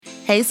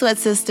Hey, Sweat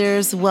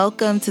Sisters.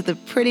 Welcome to the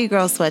Pretty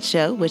Girl Sweat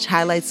Show, which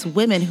highlights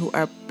women who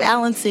are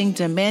balancing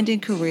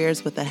demanding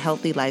careers with a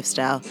healthy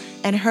lifestyle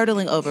and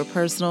hurdling over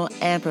personal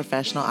and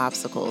professional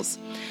obstacles.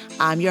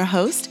 I'm your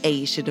host,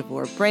 Aisha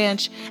DeVore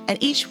Branch,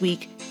 and each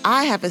week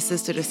I have a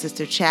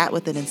sister-to-sister chat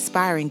with an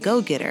inspiring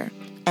go-getter,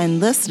 and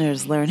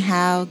listeners learn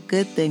how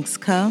good things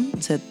come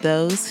to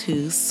those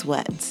who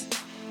sweat.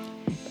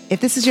 If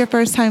this is your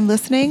first time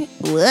listening,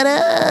 what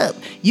up?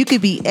 You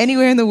could be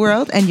anywhere in the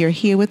world and you're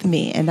here with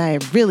me, and I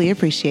really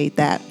appreciate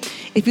that.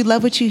 If you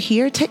love what you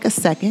hear, take a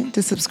second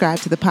to subscribe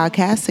to the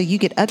podcast so you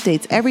get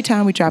updates every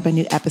time we drop a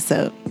new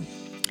episode.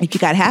 If you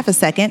got half a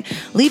second,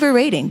 leave a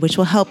rating, which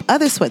will help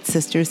other Sweat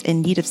Sisters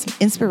in need of some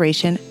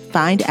inspiration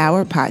find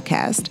our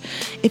podcast.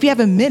 If you have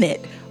a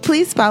minute,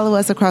 please follow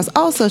us across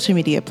all social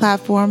media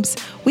platforms.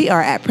 We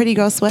are at Pretty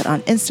Girl Sweat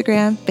on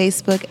Instagram,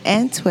 Facebook,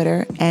 and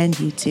Twitter, and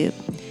YouTube.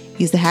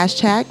 Use the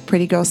hashtag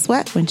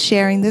PrettyGirlSweat when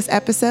sharing this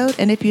episode.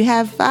 And if you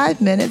have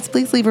 5 minutes,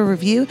 please leave a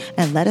review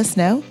and let us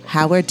know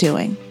how we're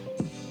doing.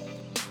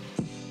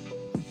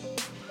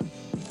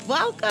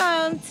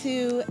 Welcome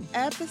to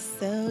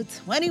episode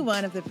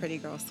 21 of the Pretty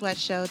Girl Sweat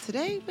Show.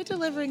 Today, we're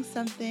delivering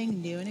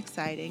something new and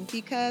exciting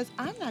because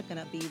I'm not going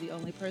to be the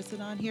only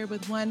person on here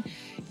with one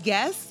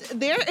guest.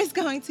 There is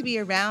going to be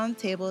a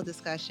roundtable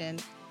discussion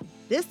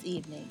this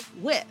evening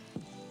with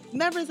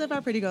members of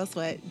our Pretty Girl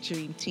Sweat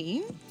Dream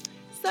Team.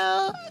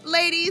 So,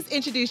 ladies,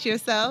 introduce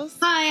yourselves.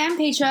 Hi, I'm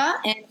Petra,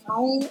 and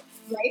I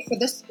write for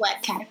the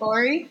Sweat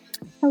category.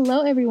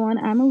 Hello, everyone.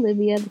 I'm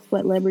Olivia, the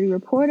Sweat Celebrity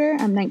Reporter.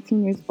 I'm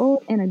 19 years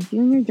old and a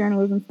junior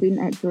journalism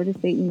student at Georgia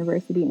State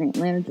University in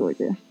Atlanta,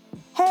 Georgia.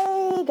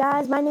 Hey,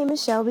 guys. My name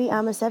is Shelby.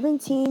 I'm a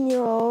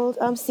 17-year-old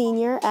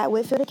senior at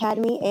Whitfield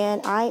Academy,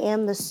 and I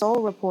am the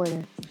Soul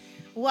Reporter.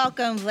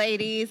 Welcome,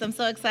 ladies. I'm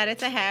so excited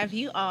to have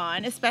you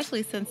on,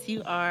 especially since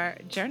you are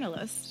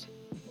journalists.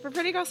 For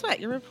Pretty Girl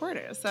Sweat, you're a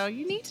reporter, so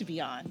you need to be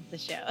on the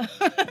show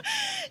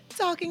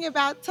talking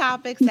about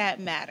topics that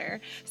matter.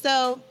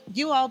 So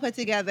you all put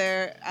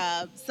together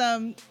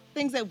some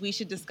things that we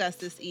should discuss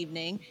this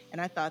evening, and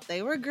I thought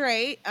they were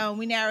great.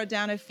 We narrowed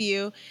down a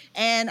few,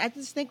 and I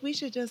just think we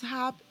should just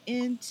hop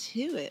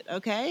into it,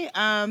 okay?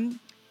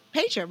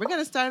 Petra, we're going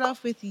to start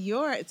off with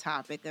your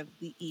topic of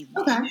the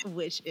evening,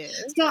 which is...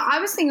 So I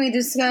was thinking we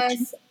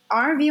discuss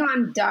our view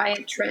on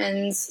diet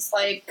trends,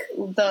 like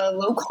the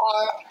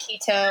low-carb,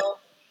 keto,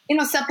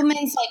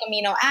 supplements like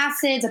amino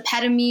acids,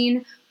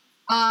 amphetamine.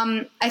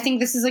 I think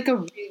this is like a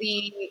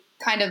really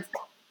kind of,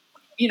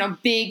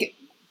 big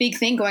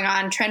thing going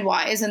on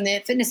trend-wise in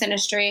the fitness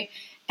industry.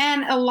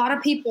 And a lot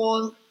of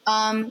people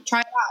try it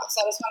out.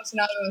 So I just wanted to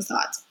know everyone's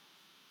thoughts.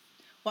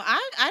 Well,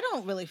 I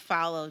don't really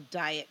follow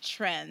diet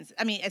trends.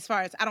 I mean, as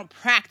far as I don't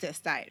practice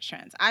diet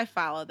trends. I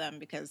follow them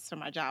because for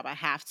my job I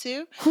have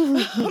to.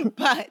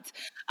 But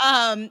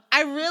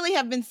I really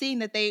have been seeing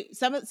that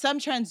some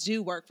trends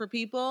do work for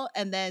people,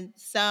 and then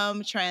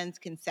some trends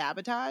can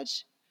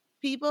sabotage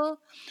people.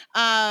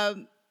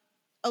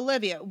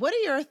 Olivia, what are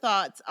your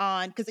thoughts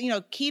on, because,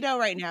 keto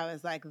right now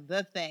is like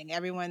the thing.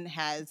 Everyone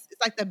it's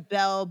like the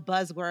bell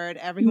buzzword.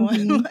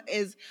 Everyone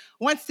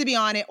wants to be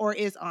on it or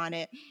is on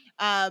it.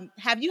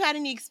 Have you had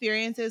any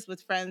experiences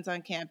with friends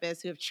on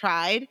campus who have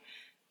tried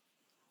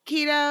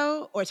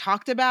keto or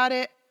talked about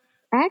it?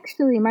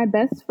 Actually, my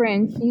best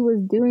friend, she was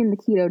doing the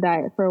keto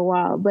diet for a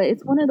while, but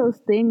it's one of those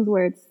things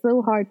where it's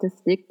so hard to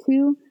stick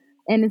to,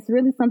 and it's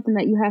really something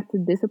that you have to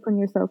discipline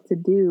yourself to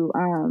do.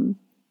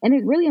 And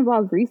it really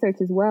involves research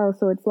as well.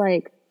 So it's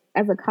like,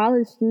 as a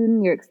college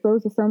student, you're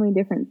exposed to so many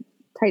different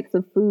types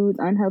of foods,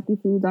 unhealthy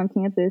foods on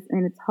campus,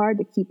 and it's hard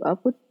to keep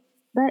up with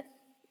that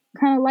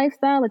kind of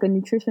lifestyle, like a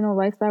nutritional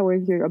lifestyle where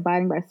you're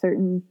abiding by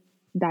certain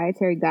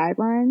dietary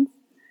guidelines.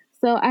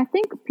 So I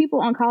think people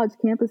on college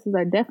campuses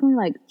are definitely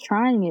like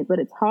trying it, but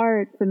it's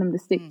hard for them to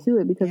stick to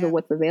it because of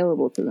what's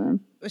available to them.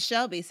 Well,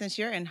 Shelby, since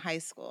you're in high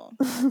school,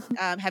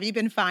 have you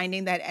been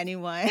finding that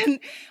anyone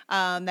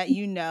that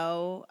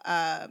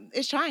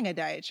is trying a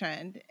diet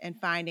trend and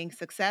finding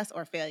success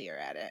or failure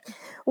at it?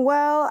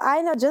 Well,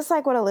 I know, just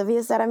like what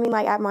Olivia said, I mean,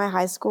 like at my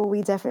high school,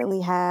 we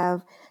definitely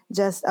have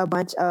just a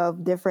bunch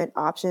of different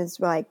options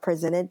like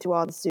presented to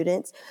all the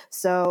students.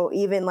 So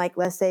even like,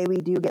 let's say we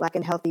do get like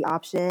a healthy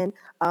option,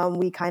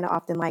 we kind of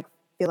often like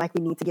feel like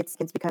we need to get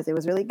skins because it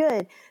was really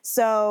good.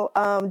 So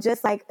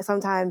just like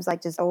sometimes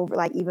like just over,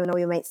 like even though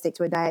we might stick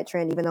to a diet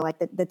trend, even though like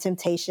the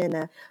temptation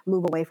to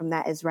move away from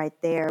that is right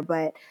there.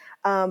 But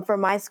for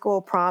my school,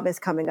 prom is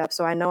coming up.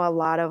 So I know a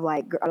lot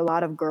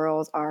of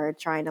girls are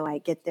trying to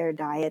like get their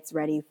diets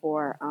ready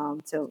for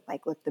to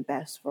like look the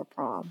best for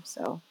prom.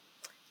 So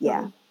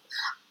yeah.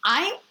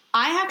 I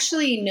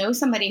actually know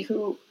somebody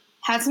who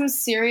had some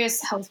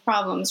serious health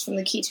problems from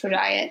the keto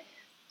diet,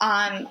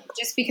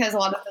 just because a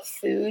lot of the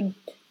food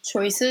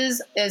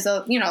choices is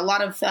a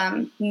lot of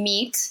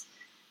meat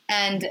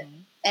and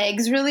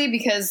eggs, really,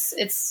 because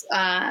it's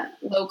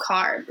low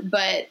carb.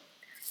 But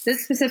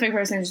this specific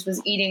person just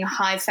was eating a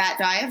high fat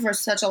diet for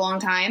such a long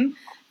time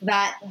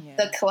that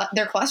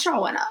their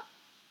cholesterol went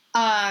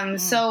up.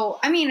 So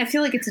I mean, I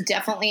feel like it's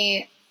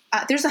definitely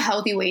there's a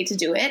healthy way to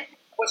do it.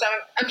 which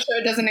I'm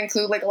sure doesn't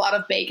include like a lot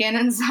of bacon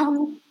and stuff.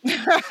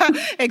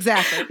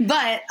 Exactly.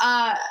 But,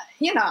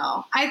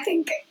 I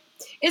think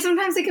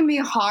sometimes it can be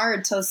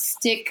hard to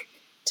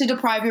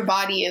deprive your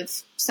body of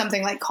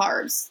something like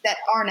carbs that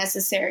are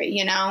necessary,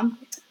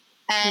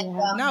 And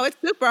no, it's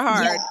super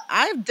hard.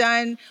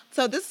 Yeah.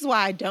 So this is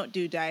why I don't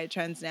do diet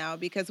trends now,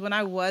 because when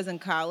I was in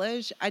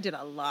college, I did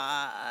a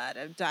lot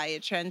of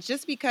diet trends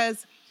just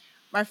because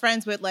my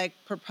friends would like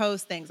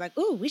propose things like,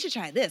 "Ooh, we should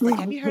try this. Like,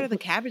 have you heard of the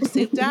cabbage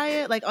soup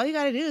diet? Like, all you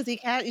got to do is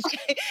eat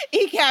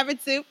cabbage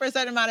soup for a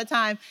certain amount of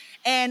time."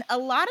 And a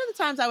lot of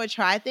the times I would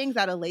try things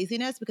out of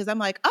laziness because I'm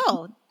like,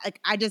 "Oh, like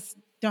I just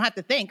don't have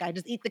to think. I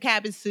just eat the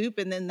cabbage soup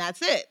and then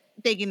that's it."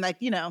 Thinking like,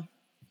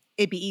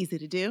 it'd be easy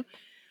to do.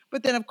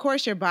 But then, of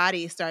course, your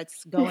body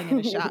starts going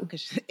into shock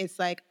because it's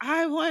like,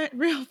 I want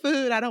real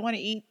food. I don't want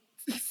to eat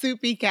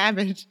soupy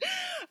cabbage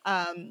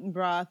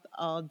broth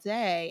all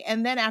day.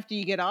 And then after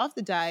you get off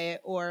the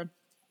diet or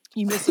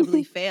you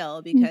miserably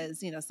fail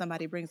because,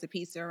 somebody brings a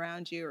pizza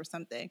around you or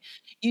something,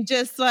 you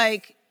just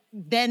like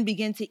then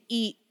begin to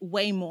eat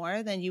way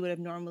more than you would have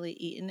normally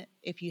eaten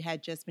if you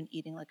had just been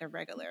eating like a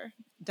regular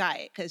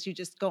diet, because you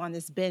just go on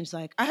this binge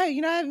like, I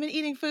haven't been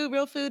eating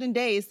real food in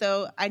days,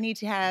 so I need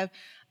to have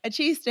a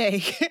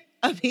cheesesteak,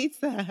 a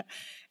pizza,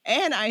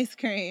 and ice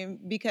cream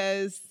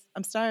because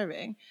I'm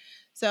starving.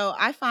 So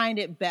I find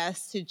it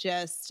best to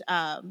just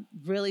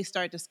really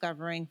start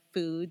discovering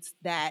foods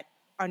that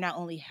are not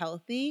only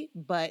healthy,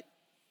 but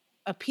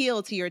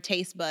appeal to your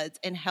taste buds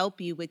and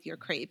help you with your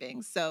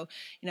cravings. So,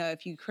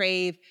 if you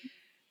crave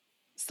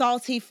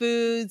salty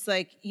foods,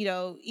 like,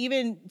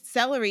 even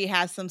celery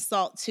has some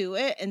salt to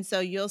it. And so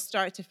you'll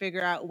start to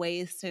figure out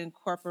ways to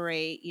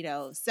incorporate,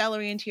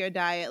 celery into your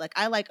diet. Like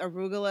I like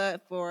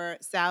arugula for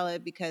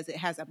salad because it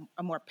has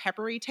a more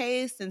peppery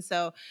taste. And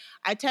so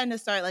I tend to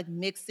start like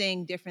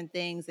mixing different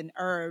things and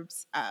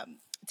herbs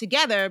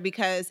together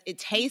because it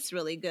tastes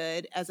really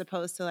good, as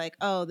opposed to like,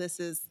 oh,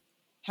 this is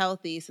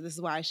healthy, so this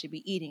is why I should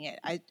be eating it.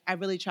 I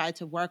really try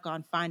to work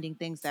on finding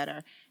things that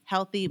are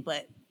healthy,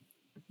 but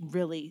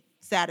really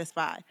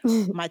satisfy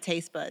my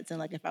taste buds. And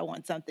like if I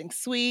want something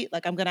sweet,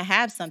 like I'm gonna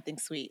have something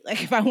sweet.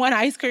 Like if I want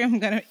ice cream, I'm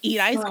gonna eat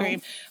ice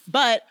cream.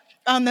 But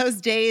on those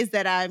days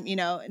that I'm,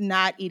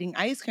 not eating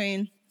ice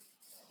cream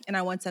and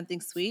I want something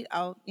sweet,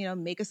 I'll,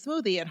 make a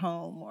smoothie at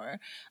home or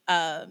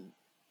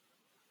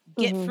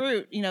get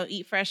fruit,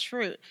 eat fresh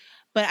fruit.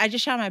 But I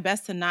just try my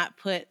best to not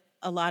put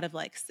a lot of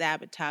like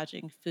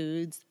sabotaging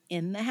foods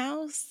in the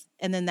house.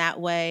 And then that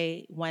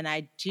way, when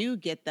I do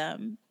get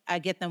them, I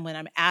get them when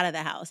I'm out of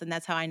the house. And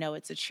that's how I know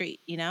it's a treat,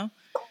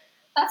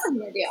 That's a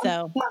good idea.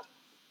 So,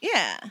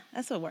 yeah,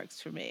 that's what works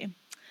for me.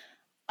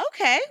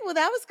 Okay, well,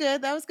 that was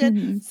good. That was good.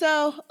 Mm-hmm.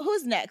 So,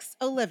 who's next?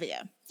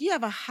 Olivia, do you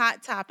have a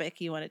hot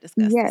topic you want to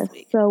discuss Yes. this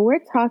week? So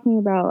we're talking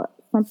about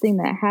something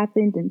that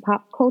happened in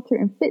pop culture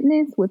and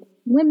fitness with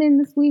women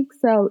this week.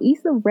 So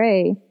Issa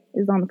Rae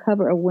is on the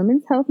cover of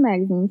Women's Health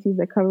magazine. She's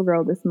the cover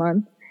girl this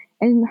month.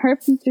 And her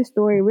feature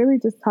story really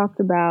just talked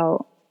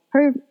about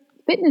her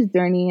fitness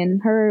journey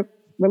and her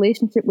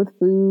relationship with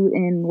food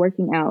and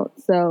working out.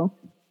 So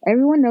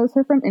everyone knows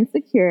her from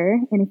Insecure.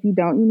 And if you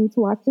don't, you need to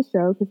watch the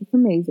show because it's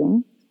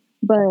amazing.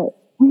 But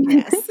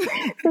Yes.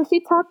 so she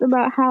talked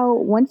about how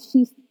once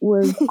she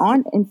was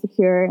on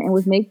Insecure and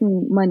was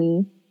making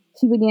money,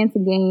 she began to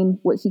gain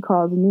what she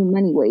calls new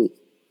money weight.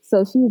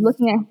 So she was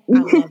looking at I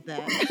love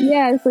that.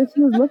 yeah, so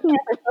she was looking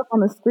at herself on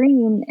the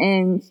screen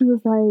and she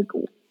was like,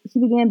 she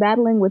began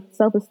battling with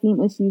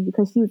self-esteem issues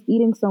because she was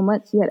eating so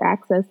much. She had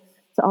access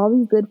to all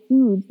these good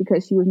foods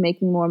because she was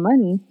making more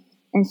money,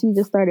 and she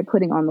just started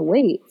putting on the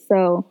weight.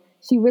 So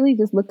she really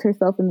just looked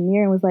herself in the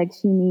mirror and was like,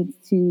 she needs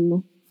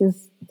to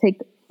just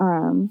take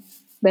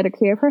better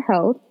care of her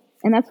health.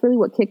 And that's really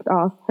what kicked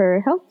off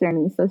her health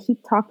journey. So she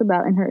talked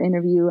about in her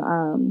interview,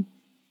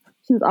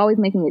 she was always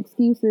making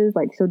excuses,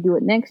 like she'll do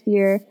it next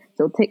year,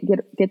 she'll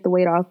get the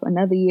weight off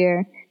another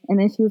year. And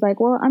then she was like,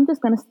 well, I'm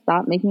just going to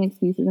stop making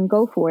excuses and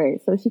go for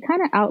it. So she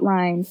kind of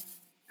outlined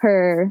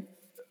her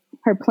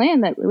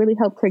plan that really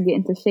helped her get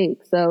into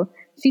shape. So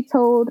she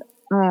told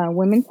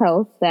Women's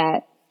Health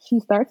that she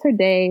starts her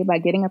day by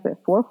getting up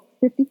at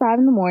 4:55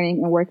 in the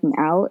morning and working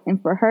out.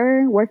 And for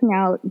her, working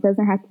out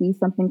doesn't have to be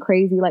something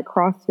crazy like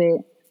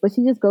CrossFit, but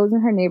she just goes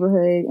in her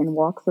neighborhood and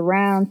walks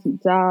around, she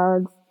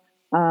jogs,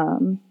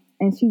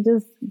 and she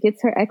just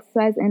gets her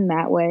exercise in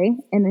that way.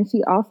 And then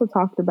she also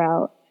talked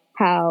about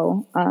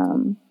how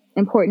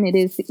important it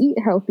is to eat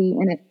healthy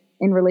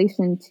in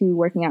relation to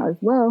working out as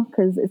well,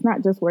 because it's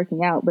not just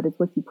working out, but it's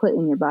what you put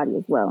in your body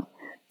as well.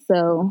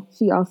 So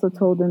she also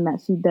told them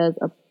that she does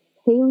a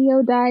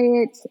paleo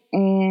diet,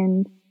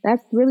 and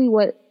that's really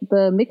what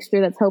the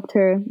mixture that's helped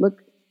her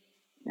look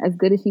as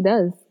good as she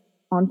does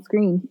on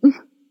screen.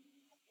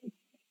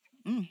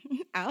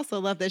 I also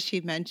love that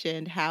she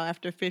mentioned how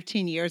after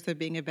 15 years of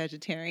being a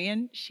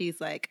vegetarian, she's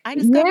like, I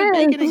discovered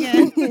bacon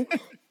again.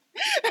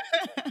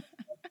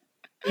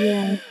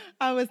 Yeah.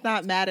 I was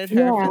not mad at her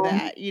for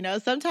Yeah.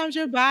 that. Sometimes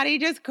your body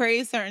just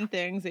craves certain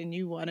things and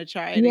you want to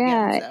try it again.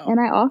 Yeah. So, And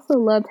I also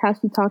loved how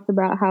she talked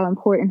about how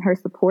important her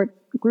support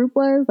group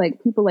was.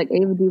 Like people like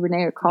Ava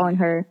DuVernay are calling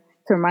yeah. her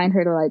to remind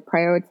her to like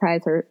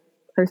prioritize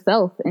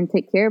herself and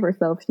take care of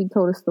herself. She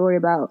told a story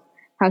about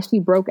how she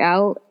broke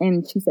out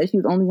and she said she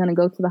was only going to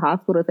go to the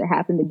hospital if it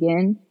happened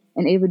again.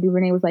 And Ava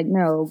DuVernay was like,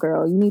 no,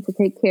 girl, you need to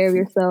take care of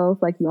yourself.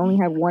 Like you only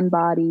have one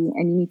body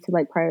and you need to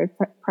like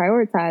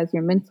prioritize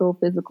your mental,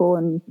 physical,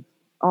 and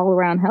all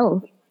around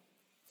health.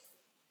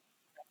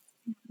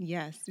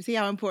 Yes. You see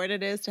how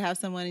important it is to have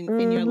someone in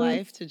your Mm-hmm.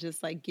 life to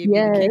just like give you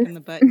the kick Yes. in the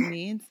butt you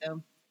need.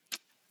 So,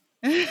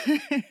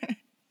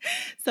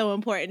 so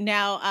important.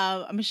 Now,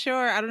 I'm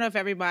sure, I don't know if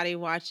everybody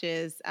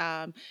watches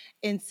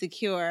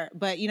Insecure,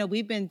 but,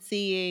 we've been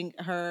seeing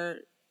her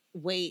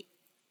weight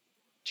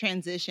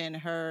transition,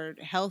 her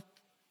health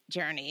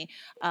journey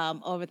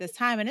over this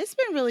time. And it's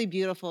been really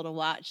beautiful to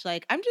watch.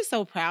 Like, I'm just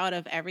so proud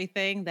of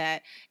everything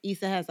that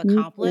Issa has Me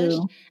accomplished.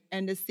 too.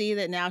 And to see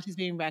that now she's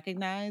being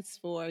recognized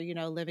for,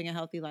 living a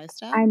healthy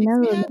lifestyle I makes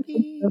me know. It makes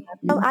me so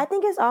happy. happy. I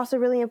think it's also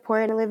really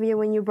important, Olivia,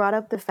 when you brought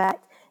up the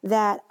fact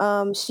that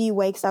she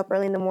wakes up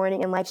early in the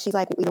morning and like she's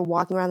like either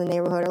walking around the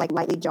neighborhood or like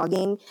lightly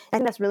jogging. I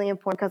think that's really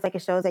important because like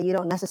it shows that you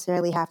don't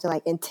necessarily have to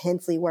like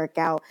intensely work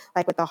out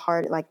like with the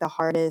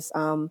hardest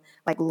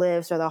like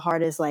lifts or the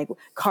hardest like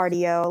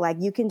cardio. Like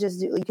you can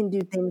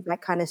do things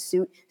that kind of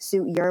suit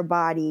your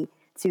body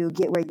to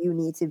get where you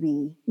need to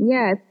be.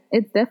 Yeah,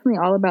 it's definitely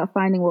all about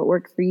finding what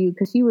works for you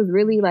because she was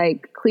really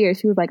like clear.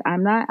 She was like,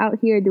 I'm not out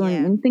here doing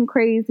Yeah. anything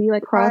crazy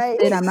like Right.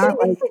 CrossFit. I'm not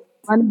like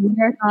running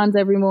marathons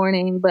every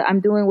morning, but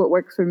I'm doing what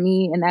works for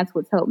me. And that's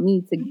what's helped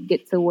me to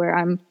get to where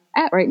I'm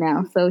at right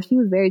now. So she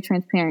was very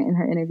transparent in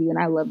her interview, and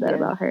I love that Yeah.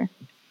 about her.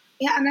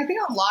 Yeah, and I think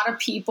a lot of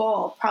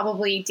people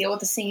probably deal with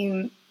the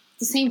same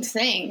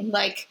thing.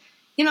 Like,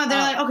 they're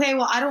like, okay,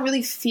 well, I don't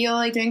really feel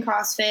like doing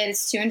CrossFit.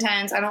 It's too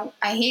intense.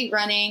 I hate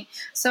running.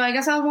 So I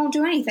guess I won't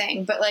do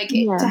anything. But like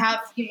Yeah. to have,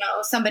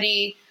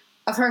 somebody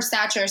of her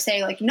stature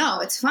say like,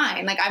 no, it's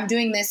fine. Like I'm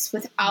doing this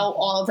without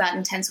all of that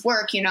intense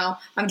work.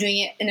 I'm doing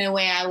it in a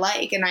way I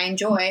like and I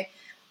enjoy.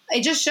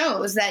 It just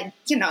shows that,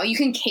 you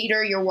can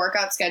cater your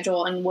workout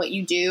schedule and what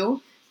you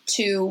do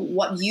to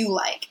what you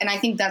like. And I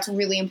think that's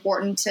really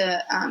important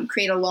to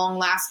create a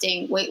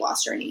long-lasting weight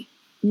loss journey.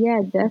 Yeah,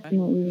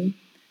 definitely.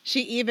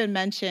 She even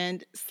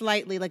mentioned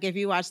slightly, like if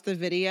you watch the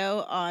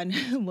video on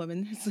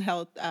Women's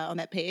Health on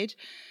that page,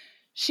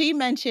 she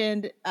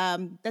mentioned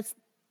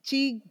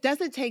she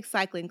doesn't take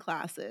cycling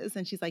classes.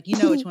 And she's like, you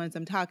know which ones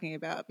I'm talking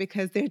about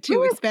because they're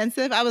too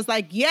expensive. I was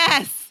like,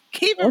 yes,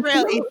 keep it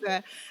real,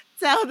 Issa.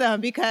 Tell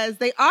them because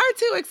they are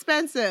too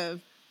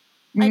expensive.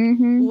 Like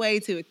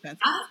way too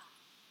expensive.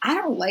 I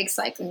don't like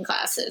cycling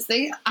classes.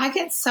 I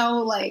get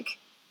so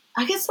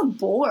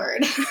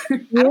bored. I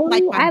don't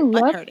like Really? my I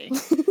butt love hurting.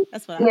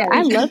 That's what Yeah, I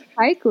I like. love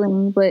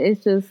cycling, but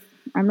it's just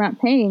I'm not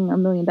paying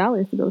 $1 million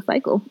to go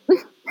cycle. I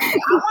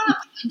want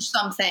to punch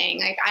something.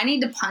 Like I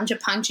need to punch a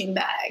punching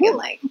bag and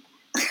like.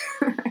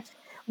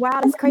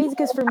 Wow, that's crazy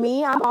because for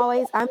me, I'm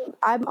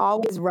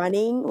always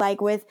running, like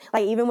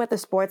even with the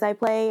sports I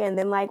play, and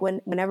then like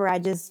whenever I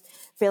just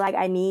feel like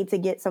I need to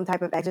get some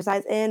type of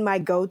exercise in, my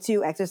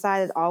go-to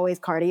exercise is always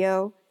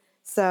cardio.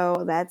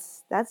 So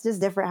that's just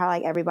different how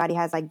like everybody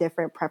has like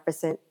different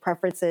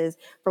preferences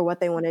for what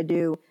they want to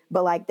do,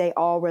 but like they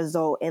all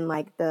result in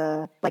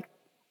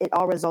it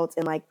all results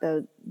in like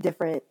the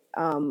different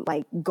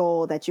like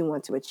goal that you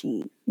want to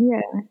achieve.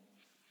 Yeah.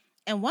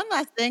 And one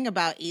last thing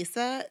about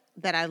Issa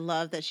that I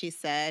love that she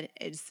said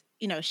is,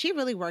 she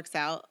really works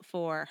out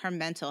for her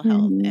mental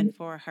health and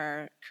for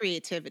her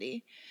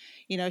creativity.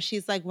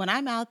 She's like, when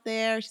I'm out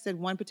there, she said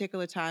one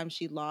particular time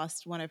she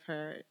lost one of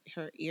her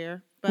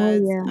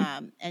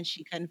earbuds and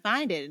she couldn't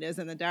find it. It was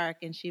in the dark.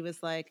 And she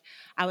was like,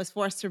 I was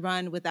forced to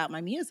run without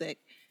my music.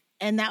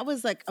 And that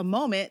was like a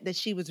moment that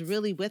she was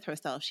really with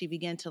herself. She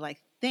began to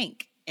like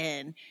think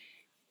and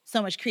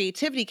so much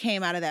creativity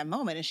came out of that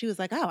moment. And she was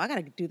like, oh, I got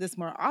to do this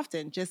more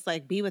often. Just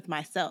like be with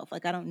myself.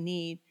 Like I don't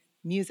need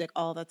music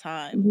all the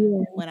time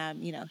when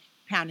I'm,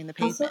 pounding the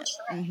pavement.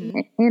 Mm-hmm.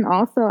 And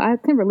also I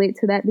can relate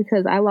to that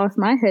because I lost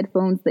my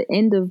headphones the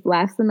end of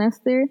last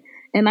semester.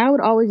 And I would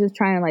always just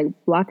try and like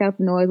block out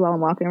the noise while I'm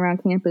walking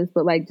around campus.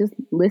 But like just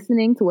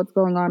listening to what's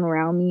going on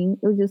around me,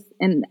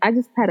 and I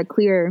just had a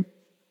clear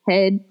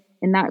head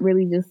and not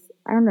really just,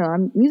 I don't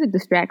know, music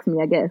distracts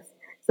me, I guess.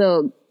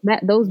 So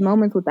those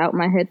moments without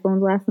my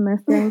headphones last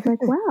semester, I was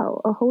like,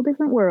 wow, a whole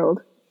different world.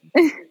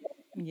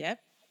 Yep.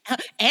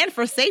 And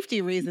for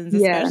safety reasons,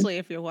 especially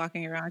if you're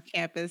walking around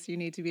campus, you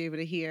need to be able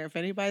to hear if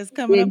anybody's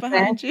coming up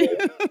behind you.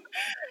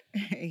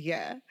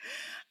 Yeah.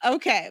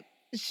 Okay.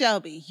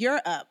 Shelby, you're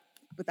up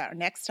with our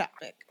next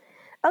topic.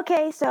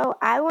 Okay, so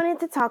I wanted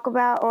to talk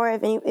about, or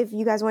if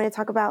you guys want to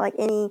talk about like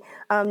any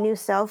new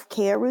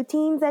self-care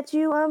routines that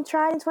you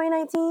tried in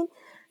 2019.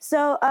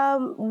 So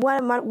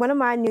one of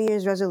my New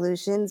Year's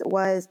resolutions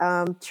was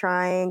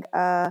trying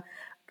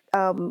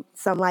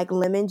some like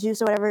lemon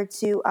juice or whatever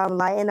to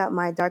lighten up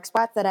my dark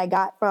spots that I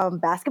got from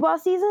basketball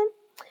season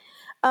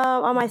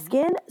on my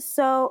skin.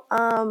 So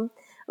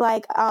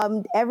like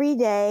every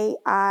day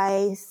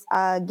I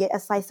get a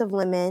slice of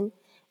lemon,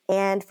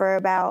 and for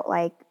about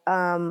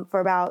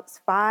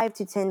 5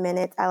 to 10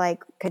 minutes, I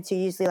like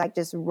continuously like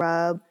just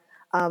rub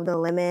the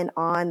lemon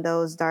on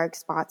those dark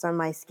spots on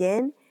my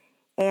skin.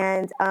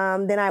 And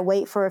then I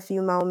wait for a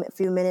few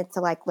minutes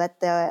to like let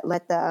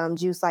the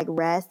juice like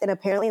rest. And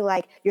apparently,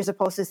 like you're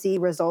supposed to see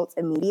results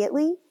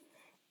immediately.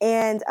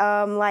 And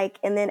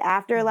and then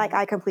after like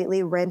I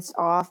completely rinsed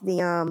off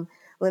the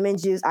lemon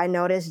juice, I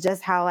noticed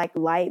just how like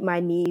light my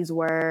knees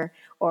were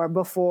or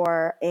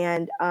before.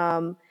 And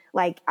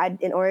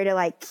in order to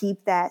like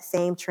keep that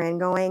same trend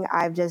going,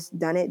 I've just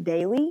done it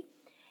daily.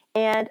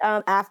 And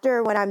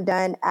after when I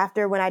done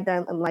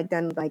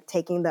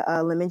taking the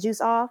lemon juice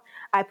off,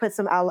 I put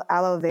some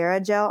aloe vera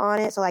gel on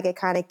it, so like it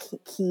kind of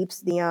keeps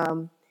the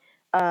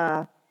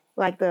I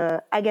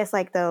guess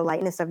like the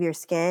lightness of your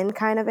skin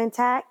kind of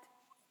intact.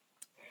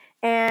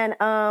 And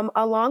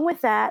along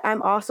with that,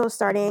 I'm also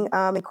starting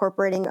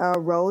incorporating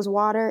rose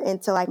water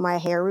into like my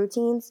hair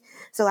routines.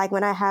 So like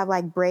when I have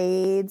like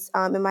braids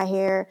in my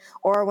hair,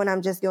 or when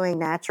I'm just going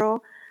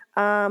natural,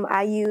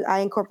 I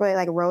incorporate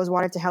like rose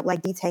water to help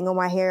like detangle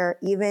my hair,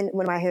 even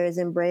when my hair is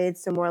in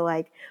braids, to more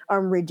like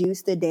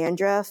reduce the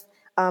dandruff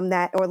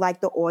that or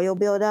like the oil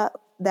buildup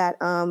that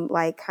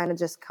like kind of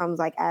just comes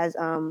like as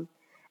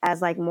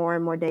like more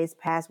and more days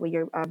pass with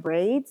your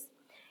braids.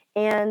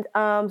 And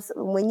so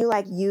when you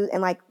like use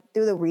and like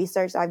through the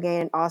research I've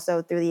gained, and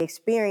also through the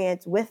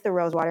experience with the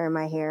rose water in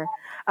my hair,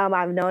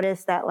 I've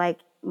noticed that like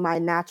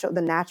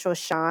the natural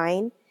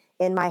shine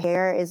in my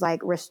hair is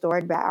like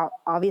restored. But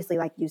obviously,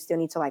 like you still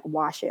need to like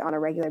wash it on a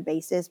regular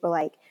basis. But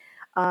like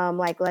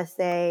let's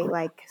say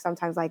like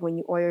sometimes like when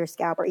you oil your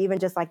scalp, or even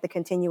just like the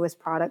continuous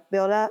product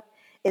buildup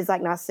is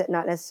like not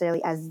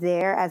necessarily as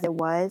there as it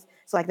was.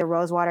 So like the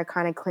rose water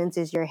kind of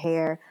cleanses your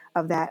hair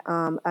of that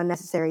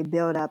unnecessary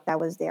buildup that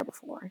was there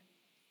before.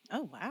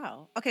 Oh,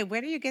 wow. Okay,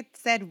 where do you get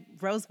said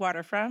rose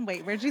water from?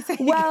 Wait, where'd you say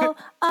you Well,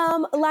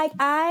 like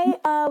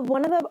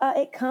one of the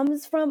it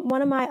comes from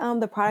one of my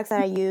the products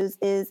that I use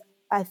is,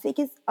 I think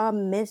it's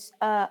Miss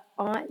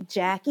Aunt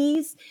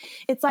Jackie's.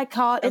 It's like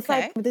called it's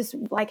Okay. like this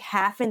like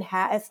half and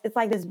half. It's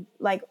like this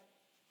like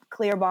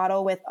clear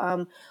bottle with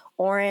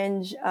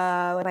orange with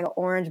like an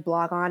orange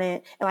block on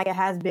it, and like it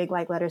has big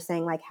like letters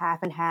saying like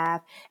half and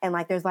half, and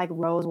like there's like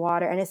rose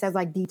water, and it says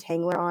like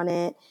detangler on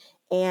it.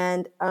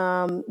 And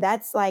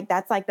that's like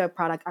the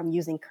product I'm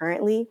using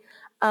currently.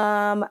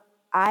 um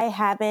I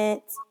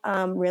haven't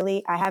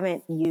I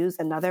haven't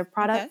used another Okay.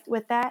 product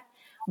with that,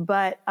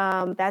 but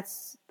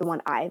that's the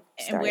one I've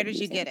And where started did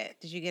you get using. it?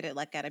 Did you get it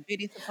like at a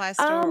beauty supply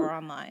store um or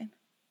online?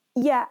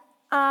 Yeah.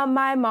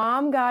 My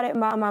mom got it.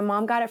 My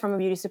mom got it from a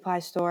beauty supply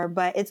store,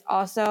 but it's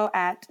also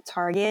at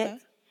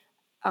Target.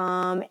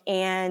 Okay.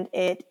 And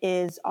it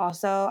is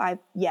also,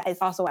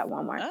 it's also at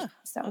Walmart. Oh,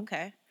 So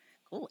okay.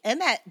 Cool.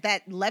 And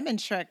that lemon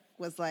trick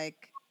was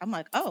like, I'm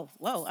like, oh,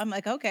 whoa. I'm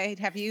like, okay.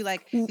 Have you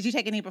like, did you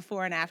take any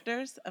before and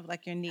afters of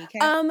like your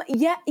kneecap?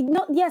 yeah,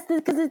 no, yes,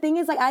 because the thing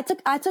is, like,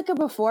 I took a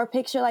before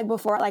picture, like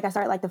before, like I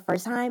started like the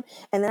first time,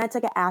 and then I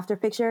took an after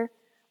picture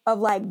of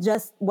like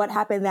just what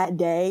happened that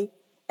day,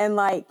 and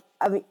like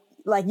I mean,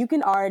 like you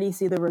can already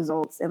see the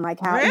results and like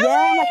how, Really?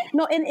 yeah, like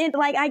no, and it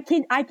like I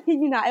kid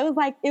you not, it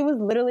was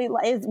literally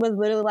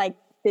like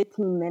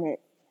 15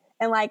 minutes,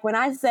 and like when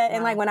I said,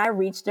 and like when I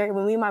reached her,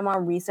 when me and my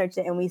mom researched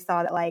it, and we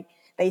saw that like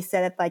they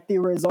said that like the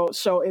results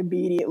show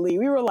immediately,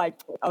 we were like,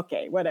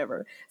 okay,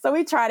 whatever. So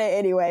we tried it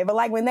anyway. But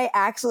like when I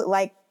actually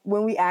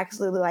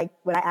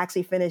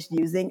finished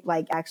using,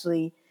 when I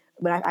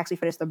actually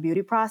finished the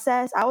beauty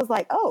process, I was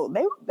like, oh,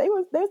 they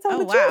were telling Oh,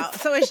 the wow.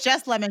 truth. So it's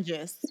just lemon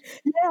juice.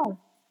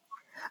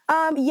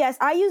 Yeah. Yes,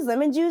 I use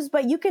lemon juice,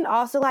 but you can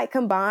also like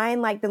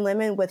combine like the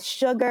lemon with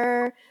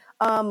sugar,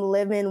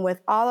 lemon with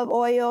olive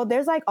oil.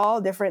 There's like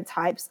all different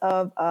types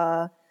of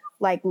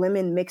like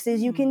lemon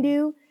mixes you can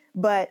do.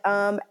 But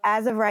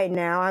as of right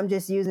now, I'm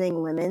just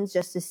using lemons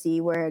just to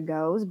see where it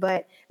goes.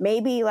 But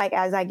maybe like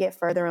as I get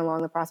further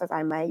along the process,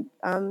 I might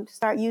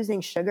start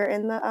using sugar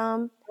in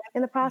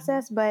the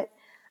process. But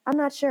I'm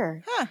not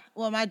sure. Huh.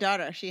 Well, my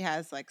daughter, she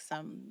has like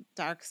some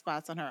dark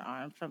spots on her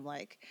arm from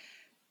like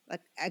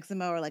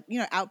eczema or like,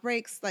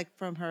 outbreaks like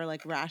from her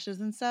like rashes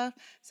and stuff.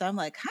 So I'm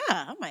like,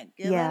 I might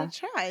give that a Yeah.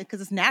 try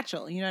because it's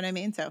natural. You know what I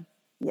mean? So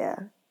Yeah.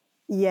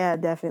 Yeah,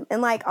 definitely.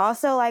 And like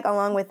also like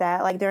along with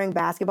that, like during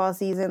basketball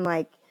season,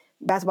 like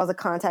basketball's a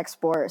contact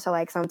sport. So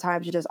like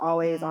sometimes you're just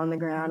always on the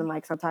ground, and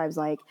like sometimes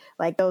like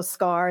those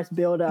scars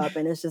build up,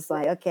 and it's just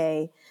like,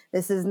 okay,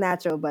 this is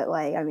natural, but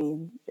like, I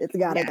mean, it's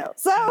gotta go.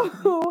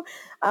 So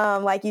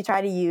like you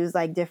try to use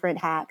like different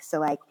hacks to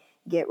like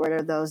get rid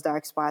of those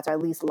dark spots, or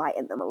at least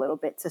lighten them a little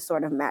bit to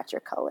sort of match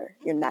your color,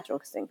 your natural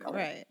skin color.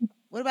 right.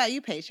 What about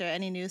you, Paige?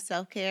 Any new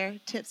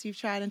self-care tips you've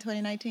tried in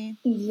 2019?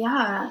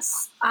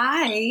 Yes,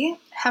 I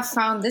have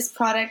found this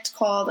product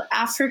called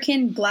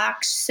African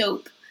Black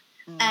Soap,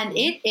 and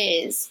it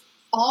is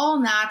all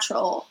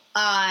natural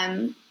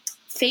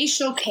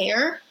facial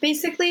care.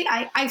 Basically,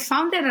 I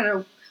found it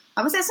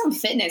I was at some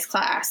fitness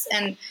class,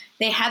 and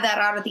they had that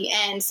out at the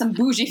end, some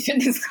bougie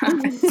fitness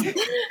class.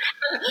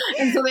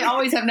 And so they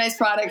always have nice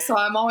products. So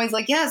I'm always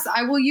like, yes,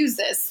 I will use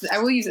this. I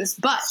will use this.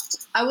 But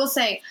I will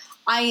say,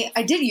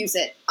 I did use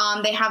it.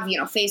 They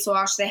have, face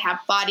wash, they have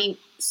body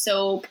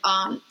soap,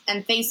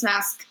 and face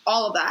mask,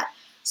 all of that.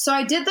 So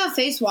I did the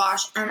face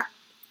wash, and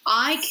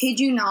I kid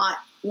you not,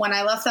 when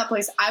I left that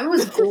place, I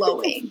was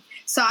glowing.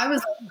 So I was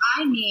like,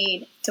 I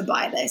need to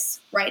buy this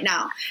right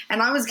now.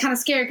 And I was kind of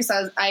scared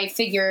because I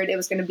figured it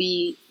was going to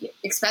be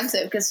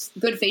expensive, because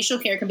good facial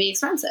care can be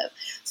expensive.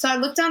 So I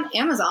looked on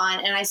Amazon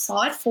and I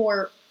saw it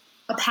for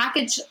a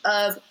package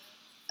of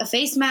a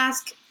face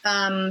mask,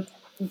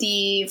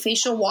 the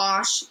facial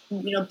wash,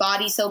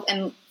 body soap,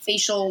 and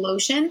facial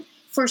lotion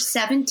for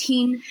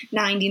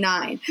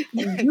 $17.99.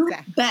 And you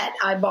bet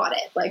I bought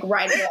it like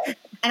right away.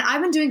 And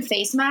I've been doing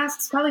face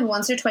masks probably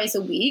once or twice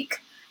a week,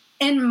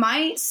 and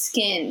my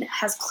skin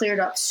has cleared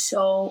up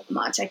so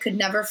much. I could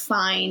never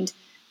find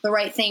the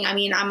right thing. I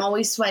mean, I'm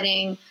always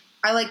sweating.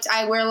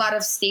 I wear a lot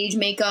of stage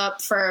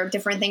makeup for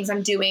different things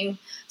I'm doing.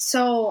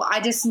 So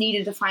I just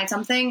needed to find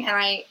something, and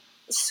I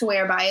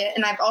swear by it.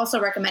 And I've also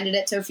recommended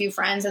it to a few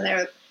friends,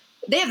 and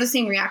they have the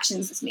same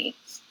reactions as me.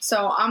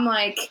 So I'm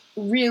like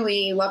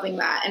really loving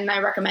that, and I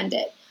recommend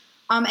it.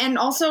 And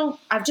also,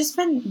 I've just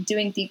been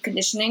doing deep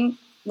conditioning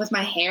with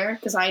my hair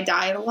because I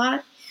dye it a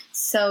lot.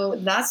 So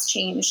that's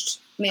changed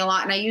me a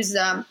lot. And I use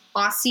the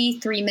Aussie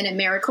 3-minute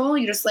Miracle.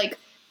 You just like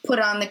put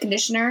on the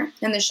conditioner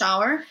in the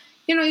shower.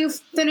 You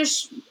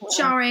finish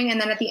showering, and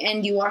then at the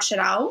end you wash it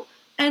out.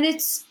 And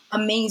it's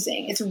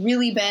amazing. It's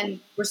really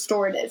been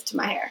restorative to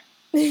my hair.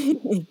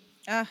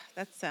 Oh,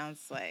 that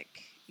sounds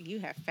like you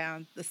have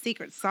found the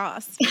secret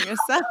sauce for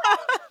yourself.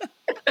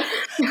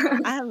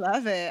 I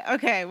love it.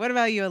 Okay, what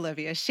about you,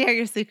 Olivia? Share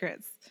your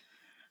secrets.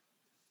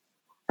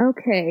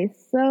 Okay,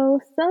 so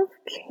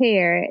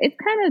self-care, it's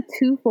kind of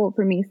twofold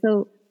for me.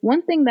 So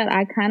one thing that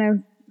I kind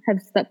of have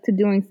stuck to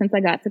doing since I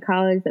got to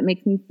college that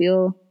makes me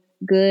feel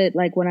good,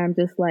 like when I'm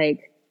just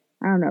like,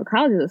 I don't know,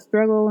 college is a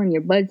struggle and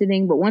you're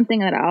budgeting, but one thing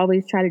that I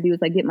always try to do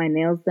is like get my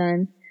nails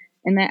done.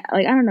 And that,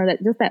 like, I don't know,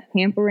 that just that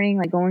pampering,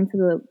 like going to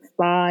the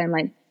spa and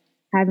like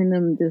having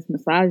them just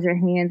massage your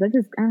hands. I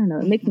don't know,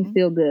 it makes me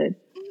feel good.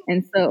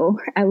 And so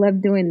I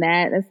love doing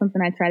that. That's something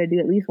I try to do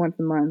at least once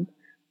a month.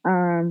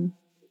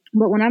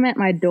 But when I'm at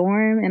my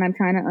dorm and I'm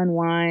trying to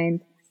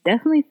unwind,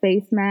 definitely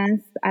face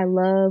masks. I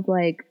love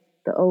like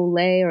the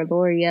Olay or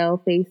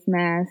L'Oreal face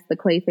mask, the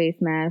clay face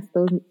mask.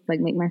 Those like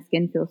make my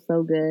skin feel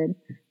so good.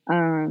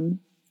 And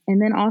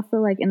then also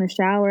like in the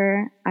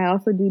shower, I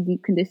also do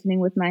deep conditioning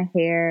with my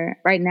hair.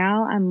 Right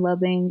now, I'm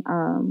loving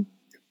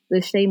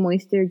the Shea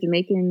Moisture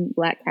Jamaican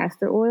Black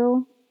Castor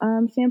Oil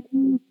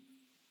shampoo.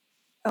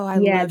 Oh, I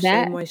love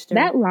Shea Moisture.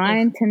 That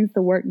line tends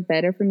to work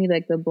better for me,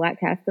 like the Black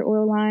Castor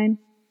Oil line.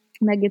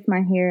 And that gets my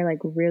hair like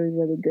really,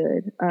 really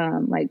good.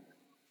 Like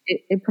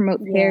it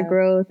promotes hair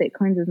growth, it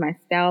cleanses my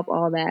scalp,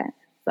 all that.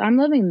 So I'm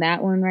loving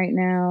that one right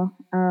now.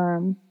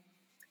 And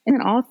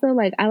then also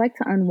like I like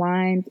to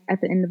unwind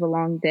at the end of a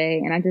long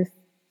day, and I just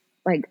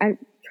like I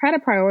try to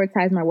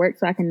prioritize my work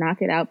so I can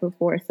knock it out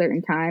before a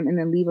certain time, and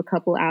then leave a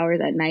couple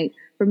hours at night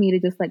for me to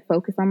just like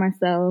focus on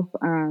myself,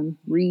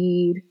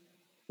 read,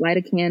 light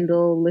a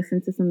candle,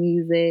 listen to some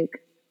music,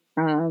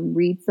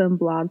 read some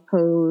blog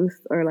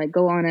posts, or like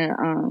go on a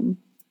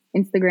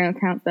Instagram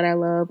accounts that I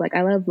love. Like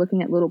I love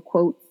looking at little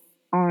quotes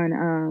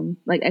on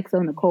like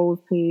EXO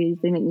Nicole's page.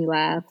 They make me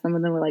laugh. Some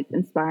of them are like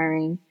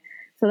inspiring.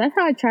 So that's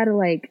how I try to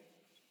like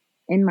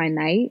end my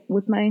night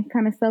with my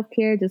kind of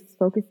self-care, just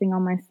focusing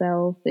on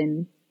myself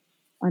and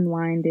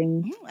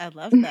unwinding. I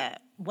love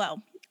that.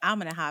 Well, I'm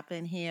going to hop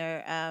in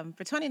here.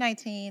 For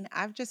 2019,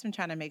 I've just been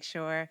trying to make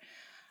sure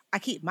I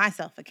keep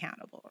myself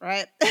accountable,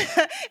 right?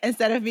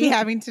 Instead of me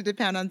having to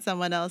depend on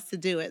someone else to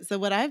do it. So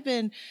what I've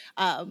been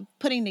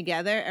putting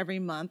together every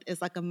month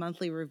is like a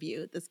monthly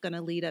review that's going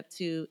to lead up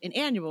to an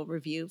annual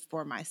review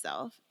for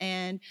myself.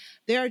 And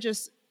there are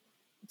just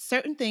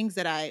certain things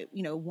that I,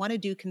 want to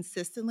do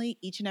consistently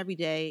each and every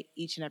day,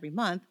 each and every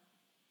month.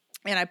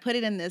 And I put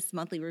it in this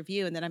monthly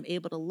review, and then I'm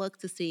able to look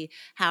to see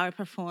how I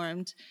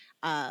performed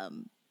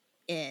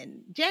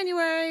in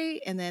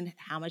January, and then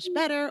how much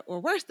better or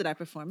worse did I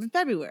perform in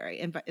February.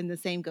 And the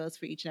same goes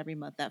for each and every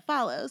month that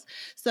follows.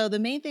 So the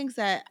main things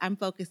that I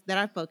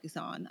focus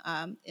on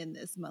in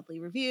this monthly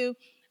review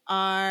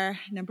are,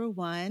 number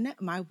one,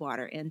 my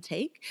water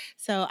intake.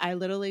 So I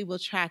literally will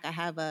track, I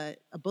have a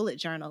bullet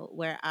journal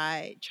where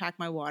I track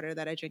my water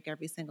that I drink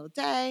every single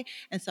day.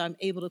 And so I'm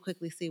able to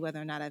quickly see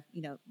whether or not I've,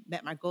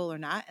 met my goal or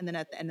not. And then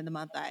at the end of the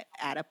month, I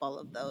add up all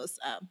of those,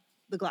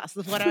 the glasses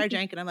of water I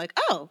drank, and I'm like,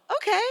 oh,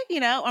 okay.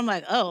 I'm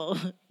like, oh,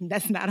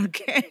 that's not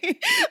okay.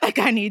 Like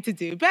I need to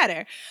do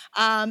better.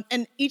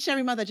 And each and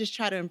every month I just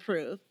try to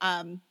improve.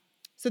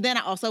 So then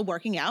I also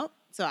working out.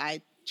 So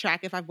I track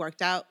if I've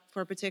worked out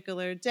for a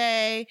particular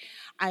day.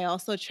 I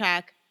also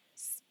track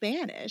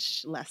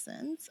Spanish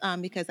lessons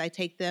because I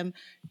take them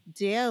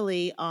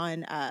daily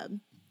on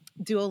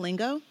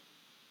Duolingo.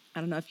 I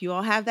don't know if you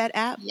all have that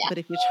app, but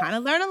if you're trying to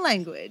learn a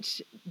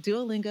language,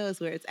 Duolingo is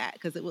where it's at,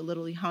 because it will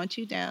literally hunt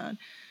you down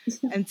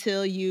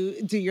until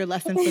you do your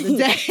lesson for the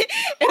day.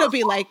 It'll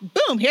be like,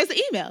 boom, here's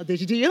the email.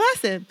 Did you do your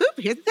lesson? Boom,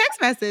 here's the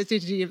text message.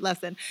 Did you do your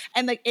lesson?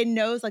 And like, it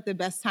knows like the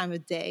best time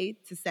of day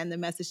to send the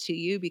message to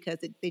you because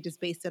they just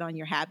based it on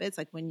your habits,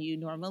 like when you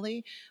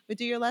normally would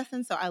do your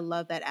lesson. So I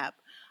love that app.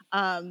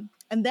 And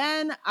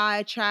then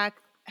I track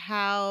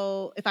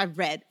if I've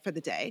read for the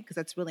day, because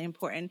that's really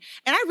important.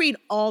 And I read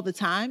all the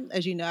time.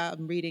 As you know,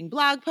 I'm reading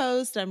blog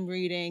posts, I'm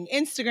reading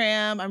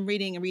Instagram, I'm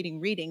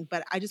reading,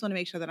 but I just want to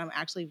make sure that I'm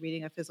actually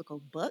reading a physical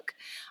book.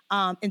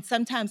 And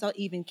sometimes I'll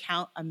even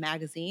count a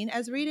magazine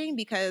as reading,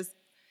 because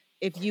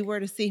if you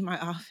were to see my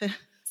office,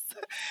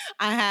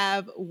 I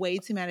have way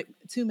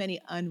too many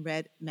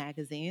unread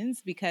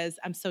magazines because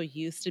I'm so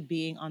used to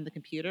being on the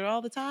computer all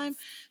the time.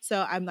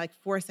 So I'm like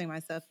forcing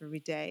myself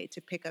every day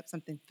to pick up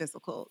something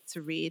physical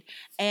to read.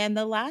 And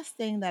the last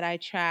thing that I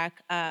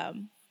track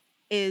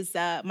is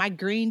my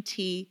green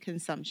tea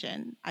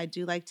consumption. I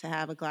do like to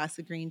have a glass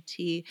of green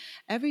tea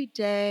every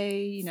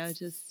day,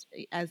 just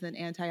as an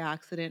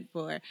antioxidant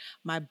for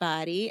my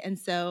body. And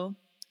so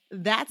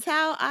that's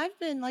how I've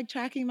been like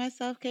tracking my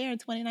self-care in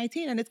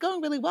 2019. And it's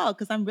going really well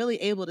because I'm really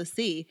able to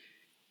see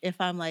if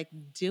I'm like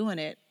doing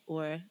it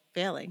or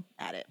failing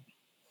at it.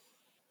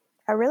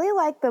 I really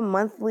like the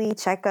monthly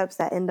checkups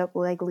that end up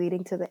like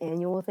leading to the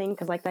annual thing,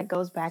 because like that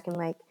goes back and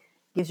like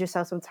gives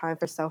yourself some time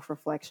for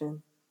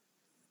self-reflection.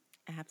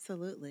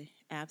 Absolutely.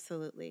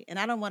 Absolutely. And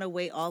I don't want to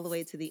wait all the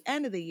way to the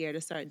end of the year to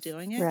start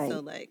doing it. Right. So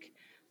like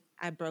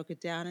I broke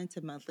it down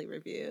into monthly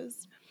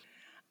reviews.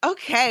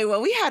 Okay,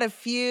 well, we had a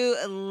few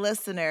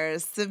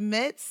listeners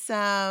submit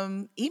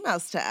some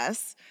emails to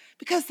us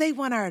because they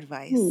want our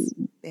advice.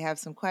 They have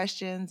some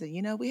questions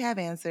and, we have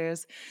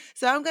answers.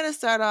 So I'm going to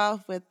start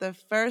off with the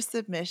first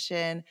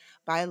submission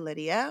by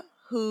Lydia,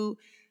 who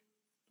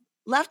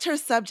left her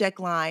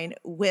subject line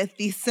with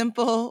the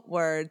simple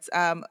words,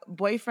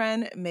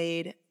 boyfriend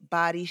made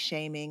body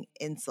shaming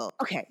insult.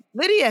 Okay,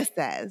 Lydia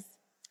says,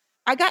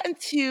 I got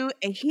into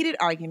a heated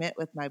argument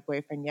with my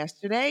boyfriend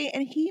yesterday,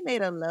 and he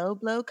made a low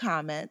blow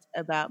comment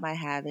about my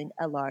having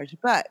a large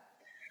butt.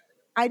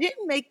 I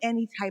didn't make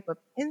any type of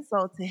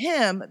insult to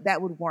him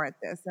that would warrant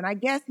this, and I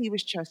guess he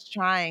was just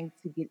trying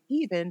to get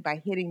even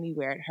by hitting me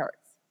where it hurts.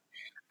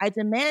 I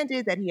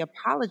demanded that he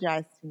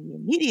apologize to me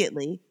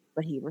immediately,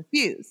 but he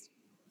refused.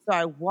 So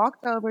I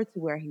walked over to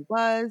where he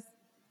was,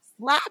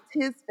 slapped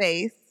his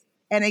face,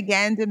 and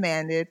again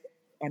demanded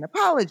an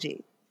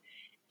apology.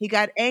 He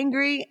got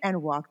angry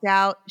and walked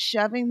out,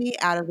 shoving me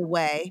out of the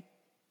way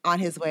on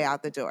his way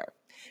out the door.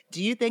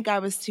 Do you think I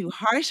was too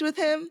harsh with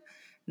him?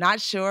 Not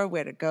sure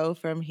where to go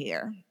from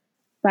here.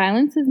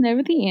 Violence is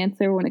never the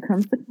answer when it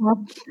comes to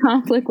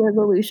conflict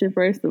resolution,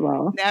 first of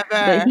all. Never.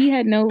 But he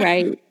had no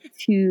right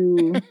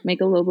to make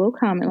a low blow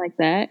comment like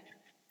that.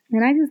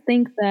 And I just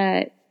think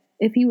that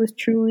if he was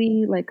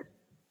truly like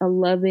a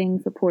loving,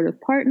 supportive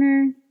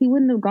partner, he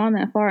wouldn't have gone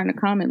that far in a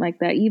comment like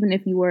that, even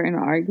if you were in an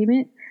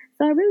argument.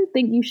 So I really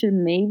think you should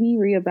maybe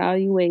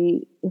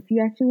reevaluate if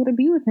you actually want to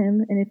be with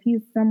him and if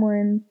he's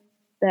someone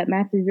that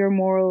matches your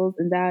morals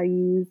and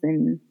values,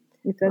 and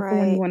if that's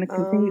someone you want to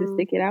continue to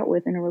stick it out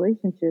with in a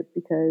relationship,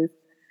 because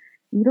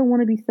you don't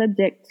want to be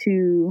subject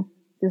to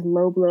just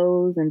low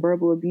blows and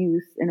verbal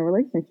abuse in a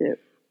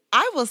relationship.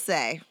 I will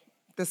say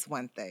this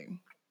one thing.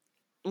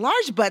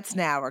 Large butts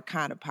now are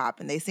kind of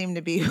popping. They seem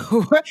to be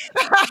what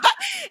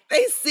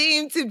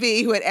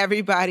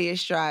everybody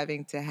is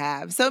striving to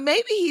have. So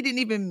maybe he didn't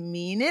even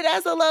mean it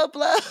as a low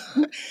blow.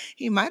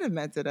 He might have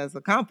meant it as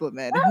a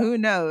compliment. Who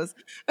knows?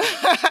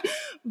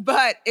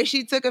 But if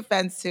she took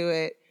offense to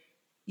it,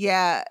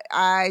 yeah,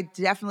 I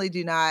definitely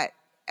do not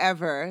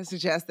ever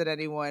suggest that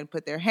anyone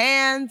put their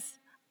hands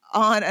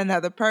on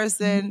another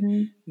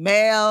person,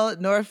 male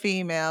nor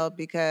female,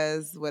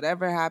 because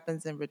whatever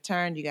happens in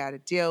return, you got to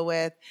deal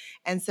with.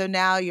 And so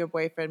now your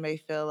boyfriend may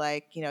feel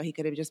like, he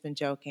could have just been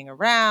joking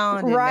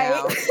around. Right.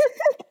 And now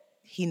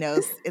he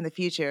knows in the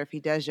future, if he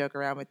does joke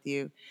around with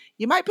you,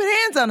 you might put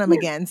hands on him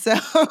again. So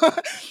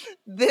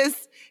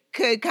this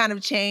could kind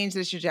of change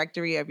the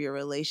trajectory of your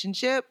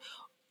relationship.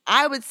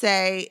 I would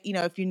say,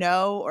 if you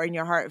know or in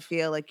your heart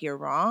feel like you're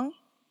wrong,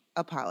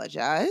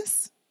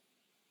 apologize.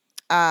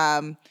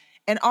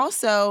 And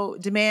also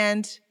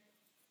demand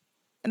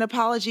an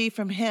apology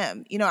from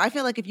him. I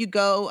feel like if you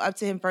go up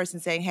to him first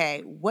and saying,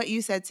 hey, what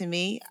you said to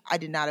me, I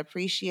did not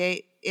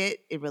appreciate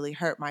it. It really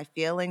hurt my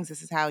feelings.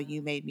 This is how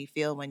you made me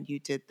feel when you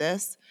did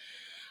this.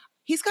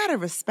 He's got to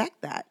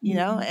respect that,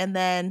 and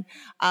then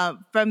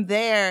from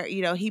there,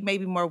 he may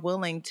be more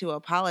willing to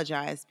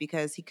apologize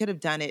because he could have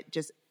done it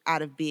just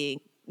out of being,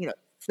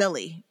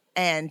 silly.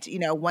 And,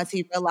 once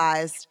he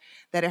realized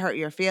that it hurt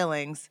your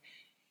feelings,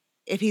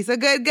 if he's a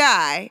good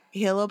guy,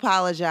 he'll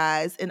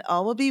apologize and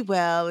all will be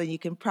well. And you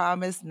can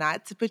promise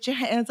not to put your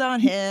hands on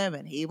him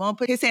and he won't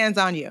put his hands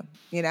on you,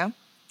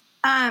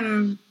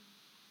 I'm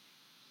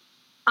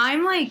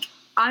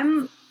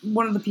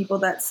one of the people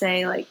that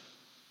say like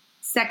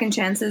second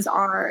chances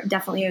are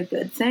definitely a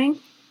good thing.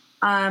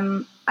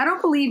 I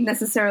don't believe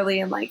necessarily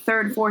in like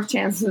third, fourth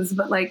chances,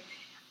 but like,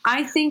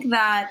 I think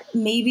that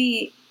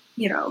maybe,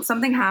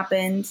 something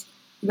happened,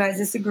 you guys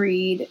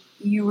disagreed,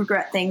 you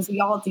regret things. We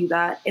all do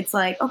that. It's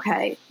like,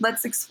 okay,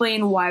 let's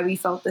explain why we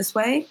felt this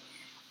way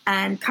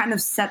and kind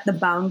of set the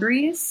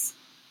boundaries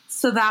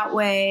so that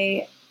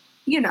way,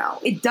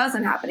 it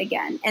doesn't happen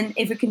again. And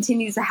if it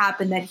continues to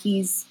happen, that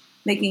he's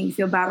making you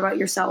feel bad about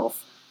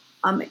yourself,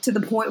 to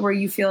the point where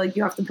you feel like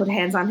you have to put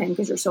hands on him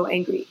because you're so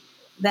angry,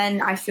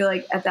 then I feel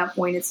like at that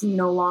point it's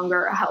no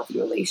longer a healthy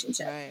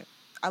relationship. Right.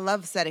 I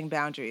love setting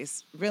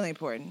boundaries. Really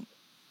important.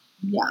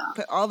 Yeah.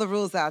 Put all the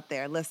rules out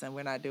there. Listen,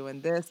 we're not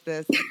doing this,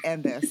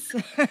 and this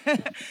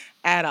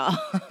at all.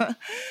 All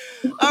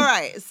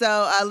right.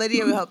 So,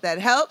 Lydia, we hope that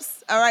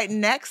helps. All right.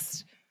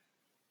 Next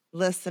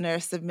listener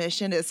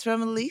submission is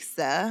from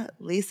Lisa.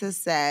 Lisa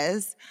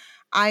says,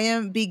 I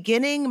am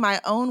beginning my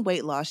own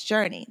weight loss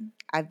journey.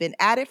 I've been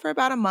at it for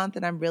about a month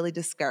and I'm really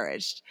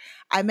discouraged.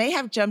 I may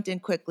have jumped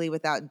in quickly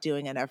without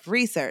doing enough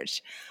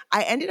research.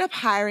 I ended up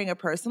hiring a